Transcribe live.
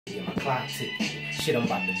clock ticking. Shit, I'm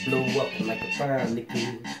about to blow up like a bomb,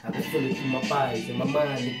 nigga. I can feel it through my body and my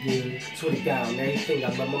mind, nigga. Swear to God, on everything, I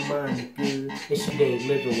love my mind, nigga. And she ain't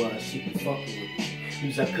living while she be fucking with me.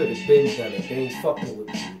 Use I could've been done it, they ain't fucking with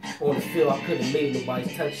me. On the field, I could've made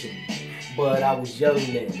nobody's touching me. But I was young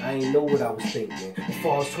then, I ain't know what I was thinking.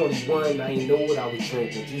 Before I was 21, I ain't know what I was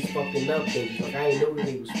drinking. Just fucking up babies, like I ain't know that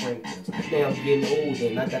they was Franklins. Now I'm getting older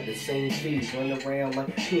and I got the same fees. Running around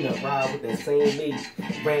like peanut ride with that same meat.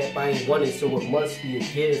 Rap I ain't wanted, so it must be a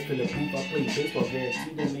gift. In the booth I play baseball,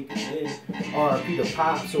 guaranteed to make it live. R.I.P. to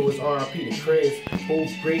Pop, so it's R.I.P. to Chris.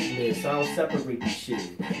 Both greatness, I don't separate the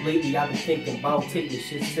shit. Lately I've been thinking about taking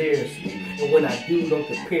shit seriously. And when I do, don't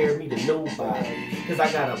compare me to nobody. Cause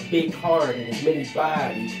I got a big heart and as many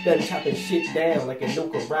bodies. Done chopping shit down like a no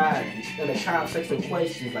karate. And the cops asking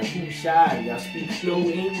questions like who's shoddy. I speak no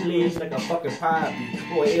English like a fucking poppy.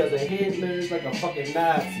 Or else a Hitler's like a fucking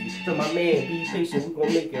Nazi. So my man, be patient, we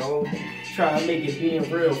gon' make it, homie. Try to make it being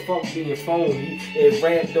real, fuck being phony. If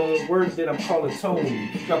rap don't work, then I'm calling Tony.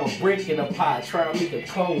 Drop a brick in a pot, try to make a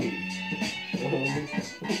cone.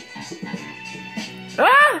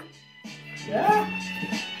 Ah! Yeah.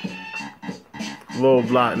 Little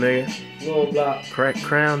block, nigga. Little block. Crack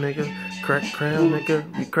crown, nigga. Crack crown,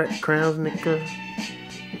 nigga. We crack crowns, nigga.